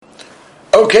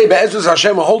Okay, Be'ezus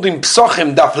Hashem, we're holding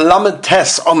Psochim Daf Lamed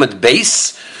Tes Omid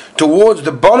Base towards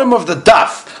the bottom of the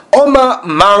Daf. Oma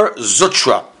Mar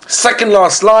Zutra. Second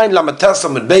last line, Lamed Tes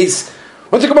Omid Base.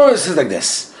 What the Gemara says like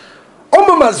this: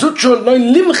 Oma Mar Zutra Lo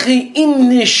Limchi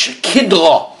Inish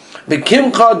Kidra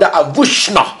Bekimcha Da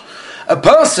Avushna. A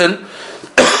person,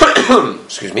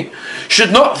 excuse me,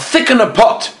 should not thicken a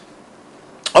pot.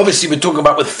 Obviously, we're talking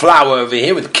about with flour over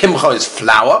here. With kimcha is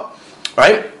flour,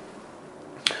 right?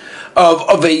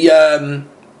 Of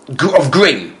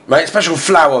grain, right? Special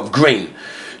flour of grain.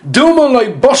 Maybe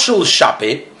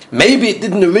it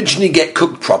didn't originally get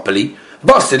cooked properly,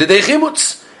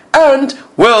 and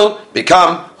will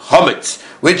become chametz,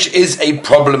 which is a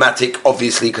problematic,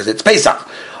 obviously, because it's Pesach.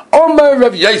 Omar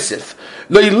Rav Yosef,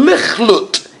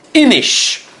 lichlut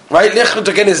inish, right? Lichlut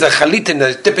again is a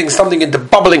chalitin, dipping something into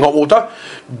bubbling hot water.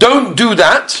 Don't do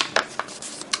that.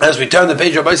 As we turn the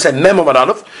page, Rabbi said, Memo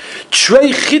Maranov,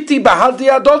 Trei chiti bahadi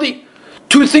adodi.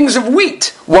 Two things of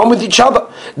wheat, one with each other.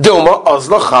 Dilma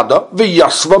azla chada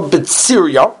v'yasva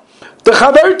b'tziria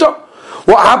t'chaverta.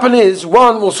 What happened is,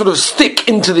 one will sort of stick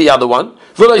into the other one.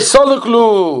 V'lei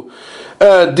saluklu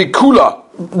dikula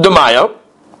demaya.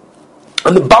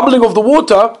 And the bubbling of the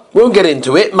water won't get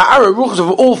into it. Ma'ara ruchs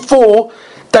of all four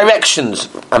directions,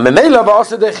 and it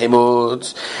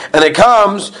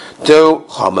comes to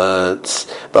chametz.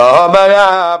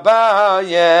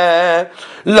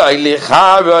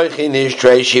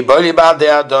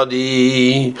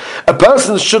 A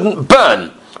person shouldn't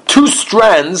burn two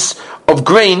strands of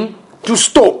grain, two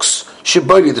stalks,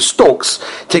 shiboli, the stalks,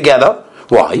 together.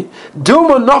 Why?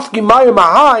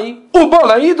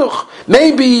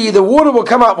 Maybe the water will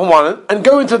come out from one and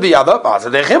go into the other,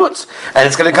 and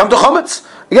it's going to come to chametz.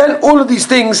 Again, all of these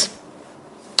things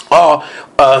are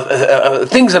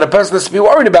things that a person has to be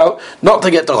worried about, not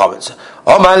to get to chametz.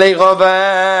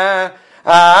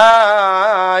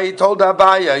 I told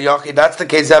Abaya, Yochi, that's the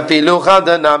case.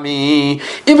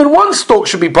 Even one stalk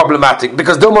should be problematic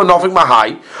because it will go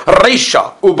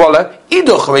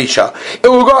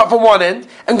out from one end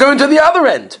and go into the other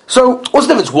end. So, what's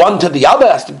the difference? One to the other,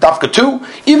 that's dafka two.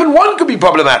 Even one could be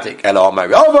problematic.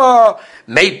 No,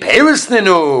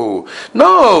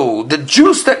 the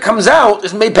juice that comes out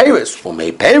is meiperis. For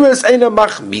meiperis ain't a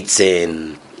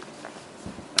machmitzin.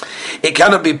 It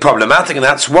cannot be problematic, and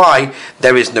that's why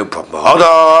there is no problem.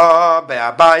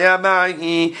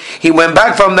 He went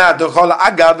back from that.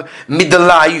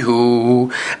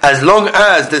 As long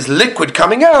as there's liquid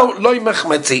coming out,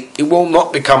 it will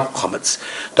not become chametz.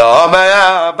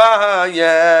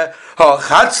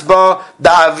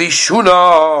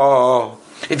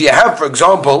 If you have, for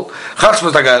example, chatzba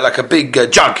is like a big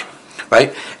jug,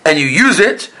 right? And you use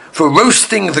it for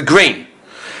roasting the grain.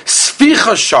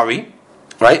 Sficha shari.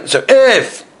 Right, so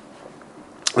if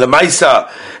the Maisa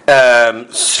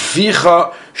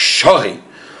Sficha Shori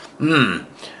in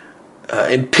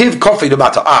Piv Kofi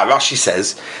Lumata, Rashi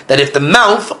says that if the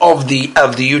mouth of the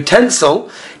utensil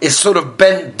is sort of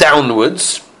bent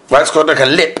downwards, right, it's got like a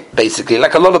lip, basically,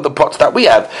 like a lot of the pots that we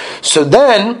have. So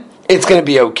then it's going to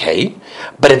be okay.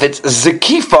 But if it's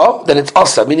Zakifa, then it's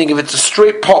Asa, meaning if it's a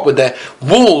straight pot where the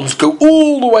walls go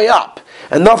all the way up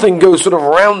and nothing goes sort of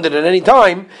around it at any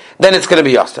time, then it's going to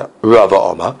be Yasta. Rava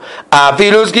Oma.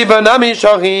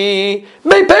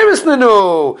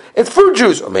 It's fruit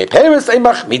juice. No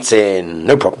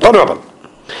problem. No problem.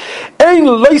 Ein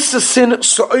loisasin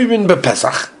so'ivin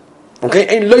bepesach. Okay,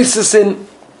 ein loisasin.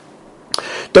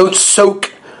 Don't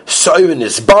soak so'ivin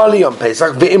nisbali on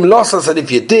Pesach. Ve'im losa said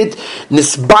if you did,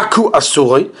 nisbaku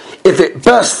asuri. If it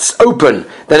bursts open,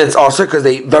 then it's also because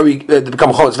they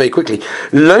become chometz very quickly.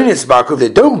 Lo nisbaku, if they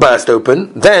don't burst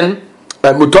open, then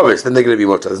mutoris, then they're going to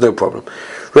be mutar. There's no problem.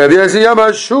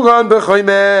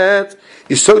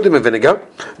 You soak them in vinegar.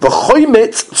 The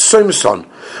chometz somson.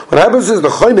 What happens is the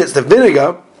chometz, the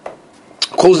vinegar,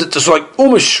 causes it to sort of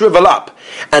almost shrivel up,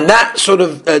 and that sort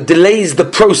of delays the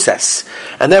process,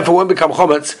 and therefore won't become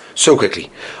chometz so quickly.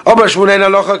 No,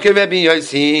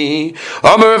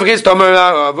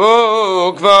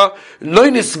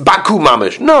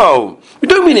 we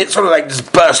don't mean it sort of like this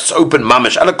bursts open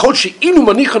mamish.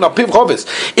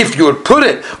 If you would put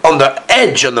it on the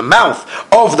edge, on the mouth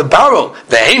of the barrel,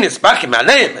 and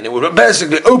it would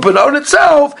basically open on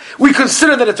itself, we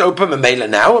consider that it's open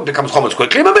and now it becomes chometz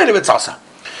quickly. It's asa.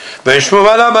 No,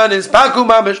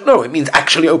 it means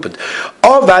actually opened.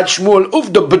 Avad Shmuel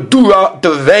uvda bedura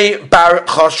devei bar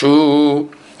chashu.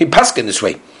 He paskin this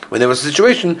way when there was a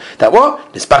situation that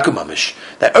what nispaku mamish,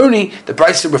 that only the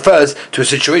Brisa refers to a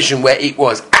situation where it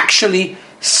was actually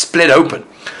split open.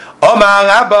 Omar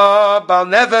Abba bal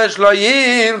nefesh lo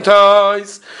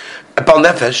yiltois. Bal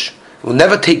nefesh will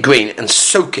never take grain and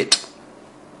soak it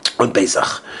on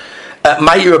Pesach.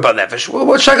 Ma'ir Bal Nefesh. Well,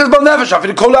 what shak is Bal Nefesh? After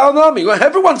the Kol Ha'anami,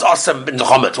 everyone's awesome in the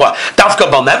Chometz. What? Dafka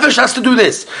Bal Nefesh has to do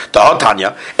this. The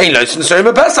Tanya ain't losin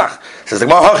Sorim Pesach. Says the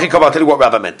Gemara, I'll tell you what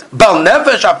Rabbi meant. Bal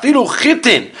Nefesh afilu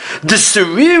chitin the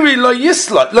seriri lo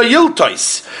yisla lo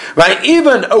yiltois. Right,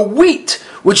 even a wheat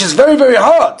which is very very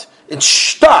hard, it's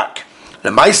stark. The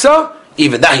Maisa,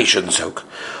 even that he shouldn't soak.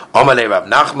 Amalei Rav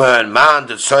Nachman man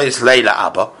the tzois leila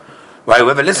abba. Right,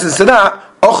 whoever listens to that.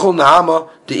 Ochel nahama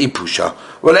de ipusha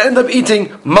will end up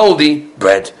eating moldy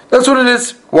bread. That's what it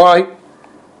is. Why?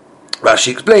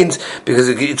 Rashi explains, because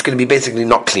it's going to be basically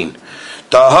not clean.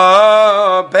 They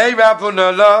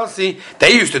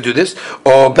used to do this.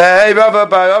 They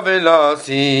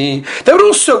would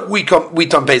also wheat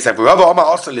on Pesach.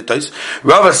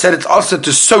 Rava said it's also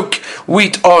to soak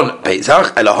wheat on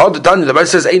Pesach. The Bible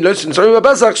says, only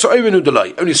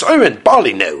soirin,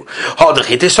 barley, no.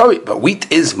 But wheat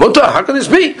is mutter. How can this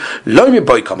be?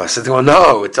 I said, well,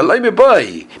 no, it's a loimi boy.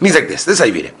 It means like this. This is how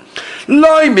you read it. You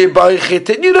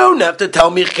don't have to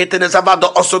tell me chitin is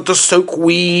avada also to soak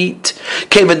wheat.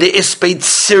 Came in the ispate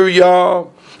Syria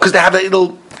because they have that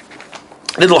little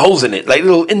holes in it, like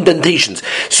little indentations.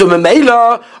 So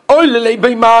memela oilele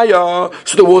beimaya.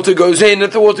 So the water goes in.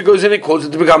 If the water goes in, it causes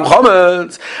it to become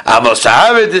chometz.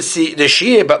 The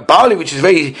shear, but barley, which is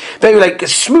very, very like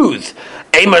smooth.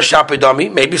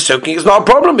 Maybe soaking is not a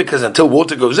problem because until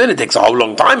water goes in, it takes a whole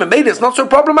long time, and maybe it's not so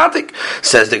problematic.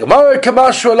 Says the Gemara,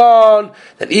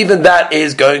 that even that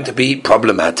is going to be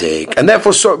problematic, and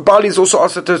therefore barley is also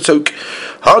asked to soak.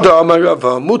 You're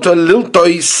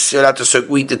allowed to soak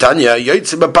wheat. A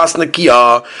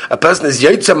person is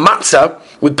yotze matzah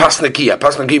with pasnakia.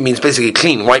 Pasnakia means basically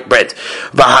clean white bread.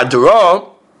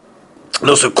 And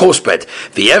also coarse bread.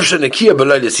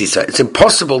 It's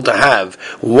impossible to have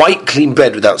white clean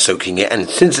bread without soaking it, and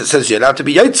since it says you're allowed to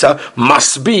be yotza,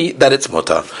 must be that it's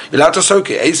mutter. You're allowed to soak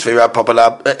it.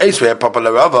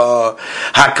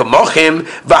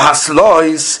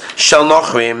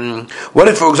 What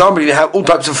if, for example, you have all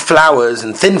types of flours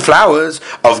and thin flours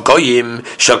of goyim,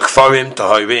 shakfarim,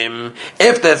 tahorim?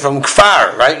 If they're from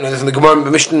kfar, right? There's in the Gemara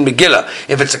Mishnah Megillah.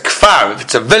 If it's a kfar, if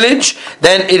it's a village,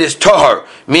 then it is tahor,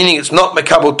 meaning it's not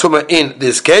mekabel tumah in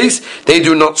this case. They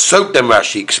do not soak them,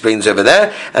 Rashi explains over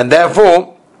there, and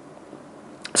therefore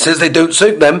says they don't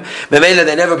soak them. Memela,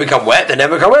 they never become wet. They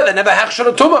never become wet. They never hachshon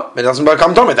a tumah. It doesn't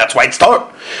become tumah. That's why it's tar.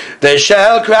 The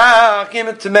shel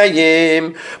krachim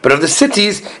tmeim. But of the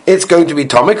cities, it's going to be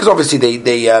tumah because obviously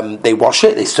they wash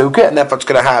it, they soak it, and therefore it's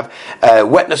going to have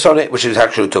wetness on it, which is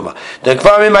hachshon tumah. The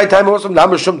kvarim in my time also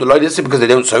namashum the loy because they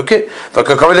don't soak it. But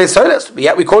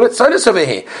yet we call it sodas over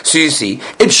here. So you see,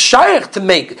 it's shaykh to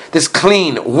make this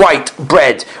clean white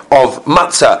bread of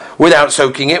matzah without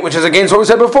soaking it, which is against what we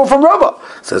said before from Rava.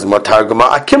 Says Matargama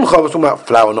Akimcha was talking about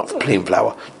flour, not plain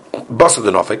flour. Basa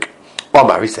the Nofik.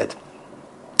 Omar, he said.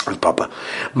 Papa.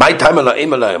 My time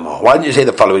why didn't you say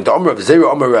the following? The Omar of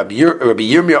Zera Omar Rabbi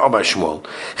Yirmiyah Omar Shmuel.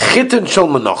 Chitin shel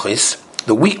menachos,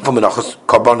 the wheat for menachos,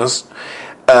 karbonos.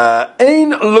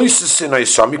 Ein loises in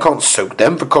Isam, you can't soak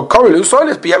them because korilu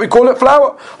soilis, but yet we call it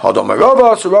flour. Hold on, my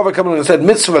Rava. So Rava came along and said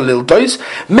mitzvah lil tois.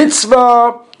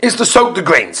 Mitzvah is to soak the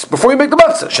grains before you make the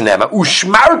matzah. Shenema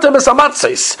ushmartem es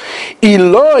amatzos.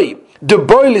 Eloi the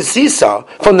boil is sisa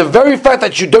from the very fact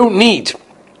that you don't need.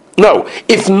 No,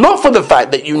 if not for the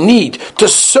fact that you need to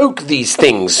soak these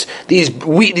things, these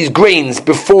grains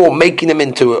before making them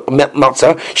into a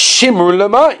matzah, shimru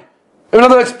lemai. In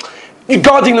other words, you're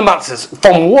guarding the matzahs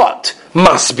from what?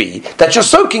 Must be that you're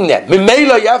soaking them.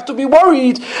 Mimela, you have to be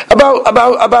worried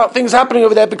about things happening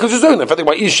over there because you're soaking them. If I think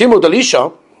about Yishim or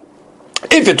Delisha,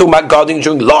 if you're talking about guarding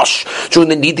during Losh, during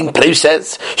the kneading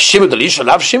process, Shimu Delisha,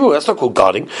 Lav Shimu, that's not called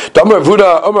guarding. Omar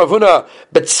Avuna,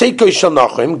 Betseiko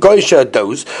Shanachim, Goisha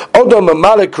Doz, Odom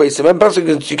Mamala Kresim, and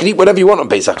you can eat whatever you want on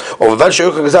Pesach. Or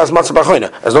Vansha Kazaz Matzah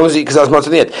Bachoina, as long as you eat Kazaz Matzah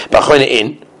in the end. Bachoina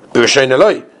in, Birashain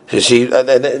Eloi. You see,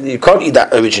 you can't eat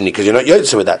that originally because you're not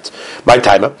yotze with that. My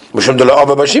timer, Mishum de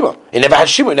Ava Bashima. He never had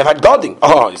shima, he never had guarding.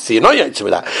 Oh, you see, you're not yotze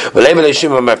with that. Well,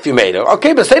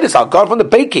 okay, but say this, I'll guard from the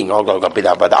baking. I'll be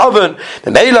down by the oven,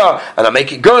 the mela, and I'll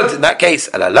make it good. In that case,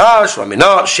 you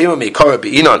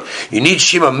need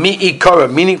shima mi'ikara,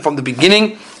 meaning from the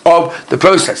beginning of the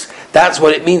process. That's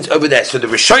what it means over there. So the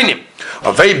Rishonim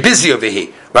are very busy over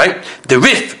here, right? The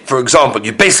Rif, for example,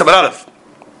 you base them on Aleph.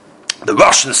 The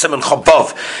Rosh and Simon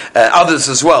Chabov, others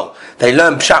as well. They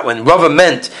learn Pshat when Rava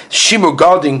meant Shimur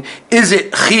guarding, is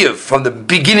it Chiyuv from the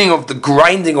beginning of the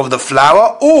grinding of the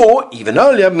flour, or even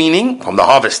earlier, meaning from the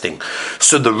harvesting.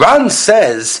 So the Ran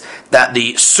says that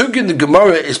the Sugya in the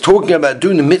Gemara is talking about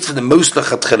doing the mitzvah the most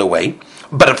lechatchil away,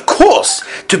 But of course,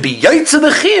 to be Yaitze the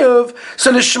Chiyuv,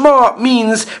 so the Shema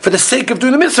means for the sake of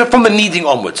doing the mitzvah from the kneading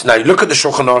onwards. Now, you look at the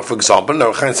Shulchan Aruch, for example,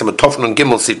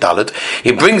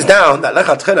 he brings down that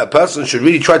lechatchila, a person should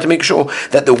really try to make sure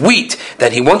that the wheat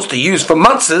that he wants to use for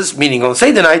matzahs, meaning on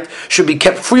Seder night, should be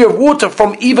kept free of water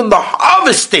from even the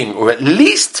harvesting, or at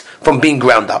least from being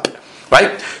ground up.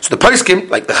 Right? So the poskim,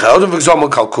 like the Chayot, for example,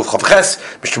 called Kuf Chav Ches,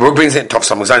 Mr. Baruch brings it in Tov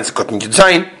Samach Zayin Sikot Yud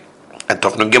Zayin, and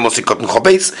Tov Nun Gimel Sikot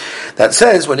Chobeis, that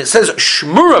says, when it says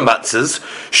Shmura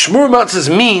Matzahs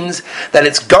means that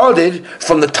it's guarded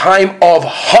from the time of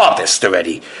harvest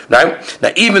already. Now,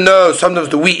 even though sometimes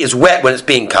the wheat is wet when it's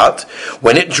being cut,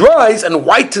 when it dries and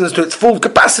whitens to its full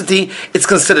capacity, it's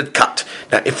considered cut.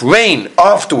 Now, if rain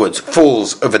afterwards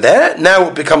falls over there, now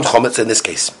it becomes chometz in this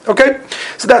case. Okay?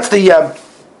 So that's the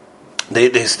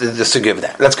sugya of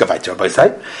that. Let's go back to Rabbi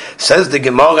side. Says the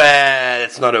Gemara,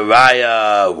 it's not a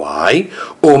raya. Why?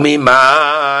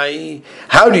 Umimai.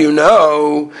 How do you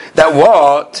know that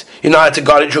what? You know how to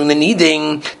guard it during the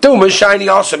kneading. Duma shiny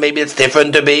also. Maybe it's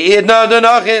different to be. For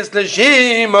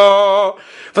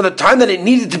the time that it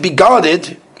needed to be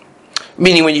guarded,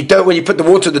 meaning when you put the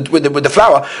water with the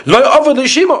flour, no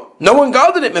one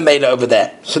guarded it memela over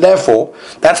there. So therefore,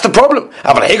 that's the problem.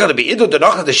 But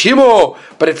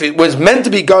if it was meant to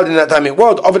be guarded in that time, it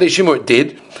was it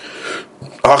did.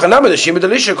 So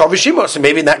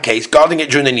maybe in that case, guarding it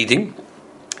during the kneading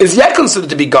is yet considered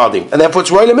to be guarding, and therefore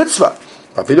it's royal mitzvah.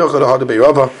 Rava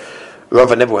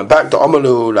never went back to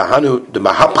Amalu Lahanu the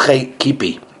Mahapche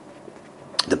Kipi.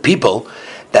 The people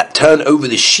that turn over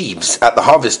the sheaves at the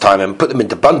harvest time and put them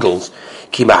into bundles,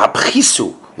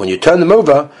 when you turn them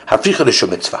over,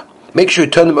 make sure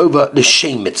you turn them over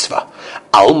l'shem mitzvah.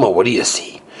 Alma, what do you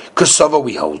see? Kosova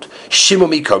we hold.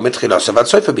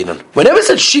 Whenever it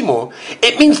says shimur,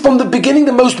 it means from the beginning,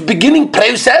 the most beginning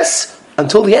process,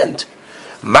 until the end.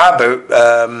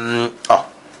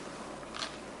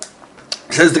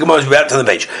 Says the Gemara as we out to the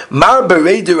page. Mar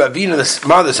Beredu Ravina, the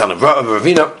son of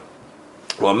Ravina.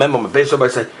 Well, remember my base I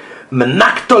said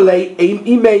Menaktole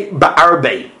ime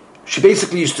ba'arbe. She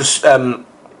basically used to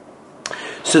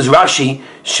says Rashi,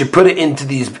 she put it into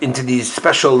these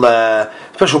special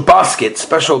baskets,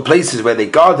 special places where they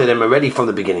guarded them already from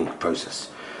the beginning process.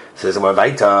 Says Arba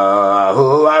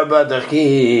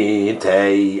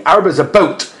is a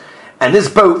boat, and this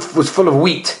boat was full of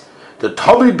wheat. The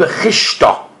Tobi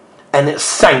bechishta, and it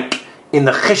sank in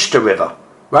the Chishta river,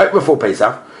 right before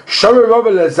Pesach.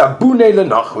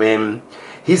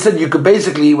 He said you could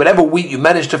basically, whatever wheat you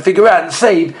managed to figure out and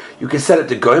save, you can sell it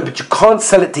to Goyim, but you can't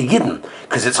sell it to Yidden,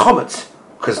 because it's chometz.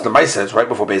 Because the Maisa says right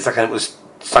before Pesach, and it was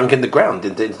sunk in the ground,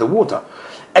 into the water.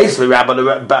 What if you have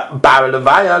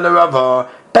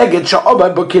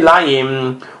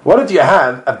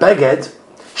a beged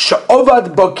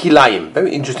sha'ovad bokilayim?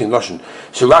 Very interesting notion.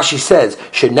 So Rashi says,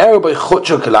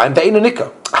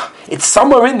 it's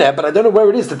somewhere in there, but I don't know where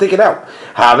it is to take it out.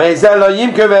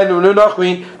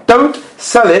 Don't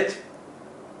sell it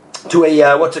to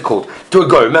a what's it called? To a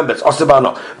goy. Remember, it's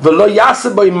osabano.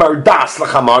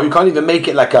 You can't even make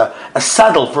it like a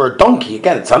saddle for a donkey.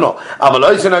 Again, it's ano.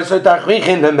 Because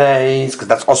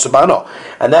that's osabano,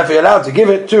 and therefore you're allowed to give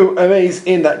it to a maze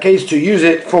in that case, to use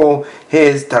it for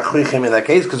his tachrichim in that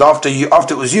case, because after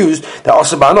it was used, the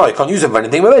osabano, you can't use it for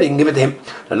anything. But you can give it to him.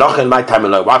 In my time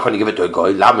alone, why can't you give it to a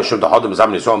goy?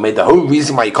 Made the whole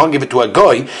reason why you can't give it to a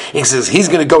goy is because he's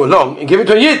going to go along and give it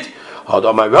to a yid. Let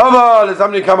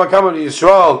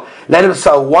him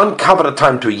sell one cup at a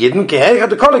time to a Yidden.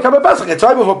 It's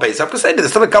right before Pesach, because there's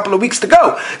still a couple of weeks to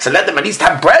go. So let them at least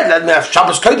have bread, let them have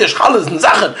Shabbos Kodesh, Chalas, and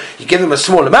Zachen. You give them a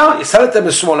small amount, you sell it to them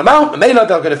a small amount, and they're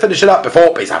going to finish it up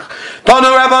before Pesach.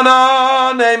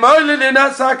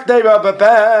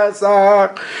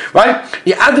 Right?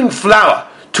 You're adding flour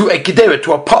to a kedera,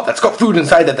 to a pot that's got food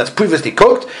inside that's previously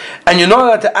cooked, and you're not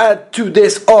allowed to add to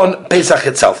this on Pesach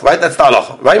itself, right? That's the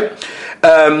halacha, right?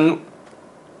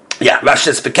 Rashi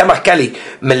says, "Bekemach keli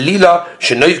melila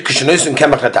shenoisen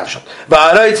kemach natavshon."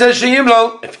 But it says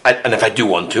sheyimlo. And if I do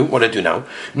want to, what I do now,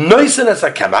 noisen as a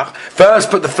kemach.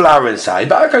 First, put the flour inside.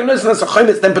 But okay, noisen as a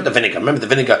chometz, then put the vinegar. Remember, the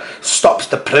vinegar stops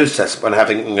the process when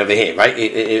having over here, right?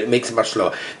 It makes it much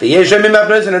slower. The yeshemim have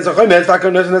noisen as a chometz. Like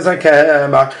noisen as a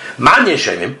kemach. Man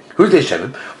yeshemim. Who's the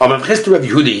yeshemim? Of history of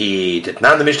Yehudi.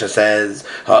 Now the Mishnah says,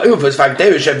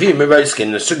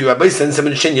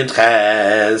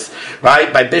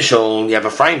 right? By Bishop, you have a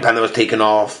frying pan that was taken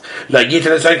off.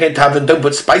 Don't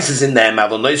put spices in there,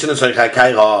 but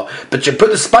you put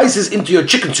the spices into your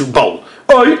chicken soup bowl.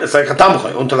 It's like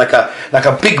a into like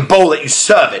a big bowl that you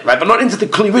serve it, right? But not into the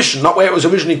kli rishon, not where it was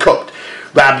originally cooked.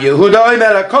 Rabbi Yehuda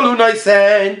Omer Kolu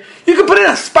Noisen. You can put in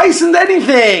a spice in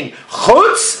anything.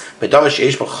 Chutz Medavar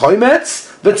Sheish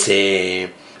B'Chometz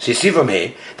V'Tzim. So you see from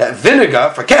here that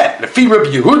vinegar, forget, the fee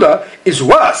Rabbi Yehuda is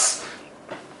worse.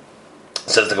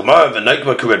 Says the Gemara,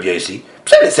 V'Noikma Ku Rabbi Yossi.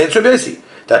 Say it's Rabbi Yossi.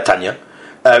 That Tanya.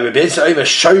 Rabbi Yossi over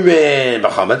Shorin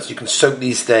B'Chometz. You can soak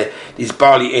these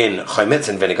barley in chometz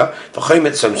and vinegar. For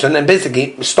chometz somson, and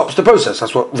basically stops the process.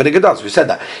 That's what vinegar does. We said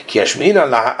that. Ki Yashmina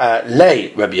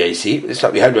lei Rabbi Yossi. This is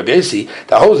what we heard Rabbi Yossi.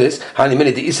 That holds this. Hani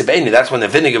minute the isa be'eni. That's when the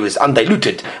vinegar is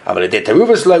undiluted.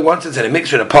 Once it's in a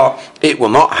mixture in a pot, it will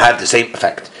not have the same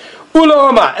effect.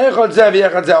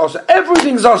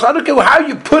 Everything's also. I don't care how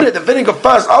you put it. The vinegar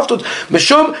first, afterwards.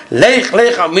 Mishum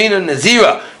lech amina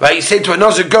nazira. Right? You say to a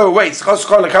nazir, go away.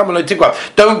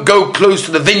 Don't go close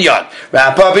to the vineyard.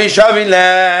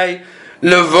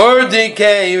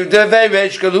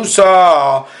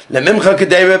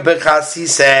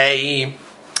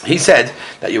 He said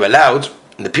that you're allowed.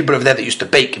 And the people over there that used to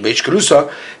bake Beish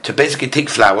Karusa to basically take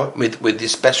flour with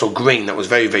this special grain that was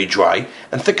very, very dry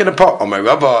and thicken a pot. On my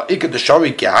rubber, ikad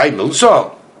deshari kehai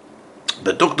milsa,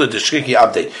 but Dr. Deshkriki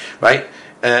update, right?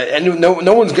 And no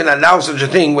one's going to allow such a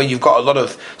thing when you've got a lot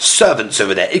of servants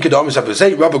over there. Ikad Omisab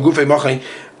say rubber gufei machin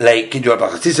like kidwa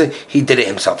bachatise. He did it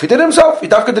himself. He did it himself. He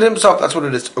did it himself. That's what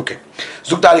it is. Okay.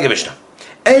 Zuk Dalige Mishnah.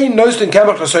 Ein noisten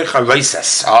kemach lasoy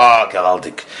chareises.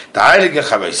 Gewaltig. The heilige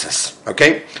chareises.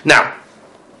 Okay. Now.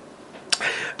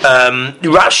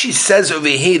 Rashi says over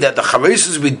here that the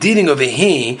charosis we're dealing over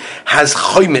here has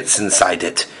chometz inside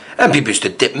it, and people used to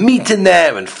dip meat in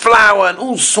there and flour and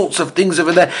all sorts of things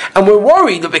over there, and we're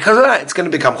worried that because of that it's going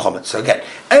to become chometz. So again,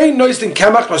 ein noisten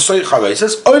kamach masoy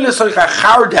charosis oile soy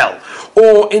chardel,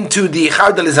 or into the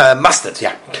chardel is a mustard.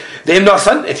 Yeah, the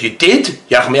imnasan. If you did,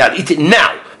 yachmiyad, eat it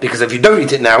now. Because if you don't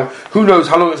eat it now, who knows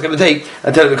how long it's going to take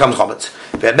until it becomes chometz.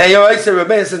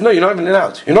 Rebbeinu says, no, you're not even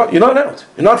allowed. You're not allowed.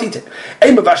 You're not eating.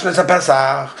 Right?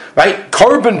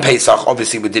 Korban Pesach,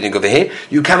 obviously we're dealing over here.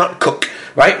 You cannot cook.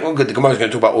 Right? Well, good. The Gemara is going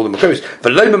to talk about all the makos.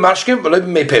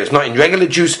 Not in regular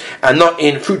juice and not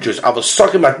in fruit juice. Right?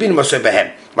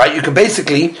 You can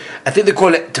basically, I think they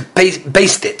call it to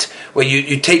baste it, where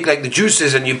you take like the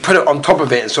juices and you put it on top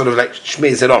of it and sort of like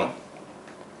schmears it on.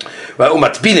 Right? You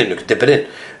can dip it in.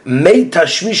 Made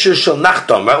tashmisha shel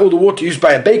nachdom, right? All the water used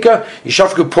by a baker,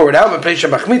 Yishafku pour it out and place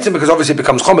machmitzim because obviously it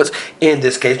becomes chometz. In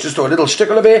this case, just do a little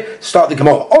shtickle of it. Start the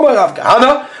Gemara. Omar Rav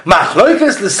Kahana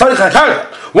machloikes l'soich hachar.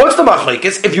 What's the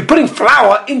machloikes? If you're putting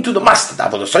flour into the mustard,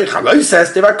 there's a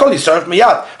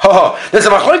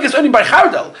machloikes only by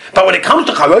chardel. But when it comes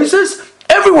to charosis,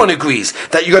 everyone agrees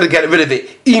that you got to get rid of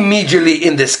it immediately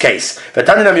in this case. You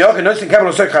got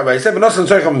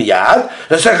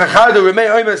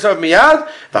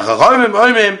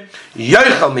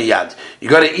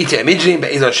to eat it immediately.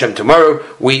 Be'ez Hashem, tomorrow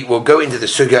we will go into the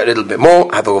sugya a little bit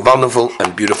more. Have a wonderful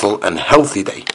and beautiful and healthy day.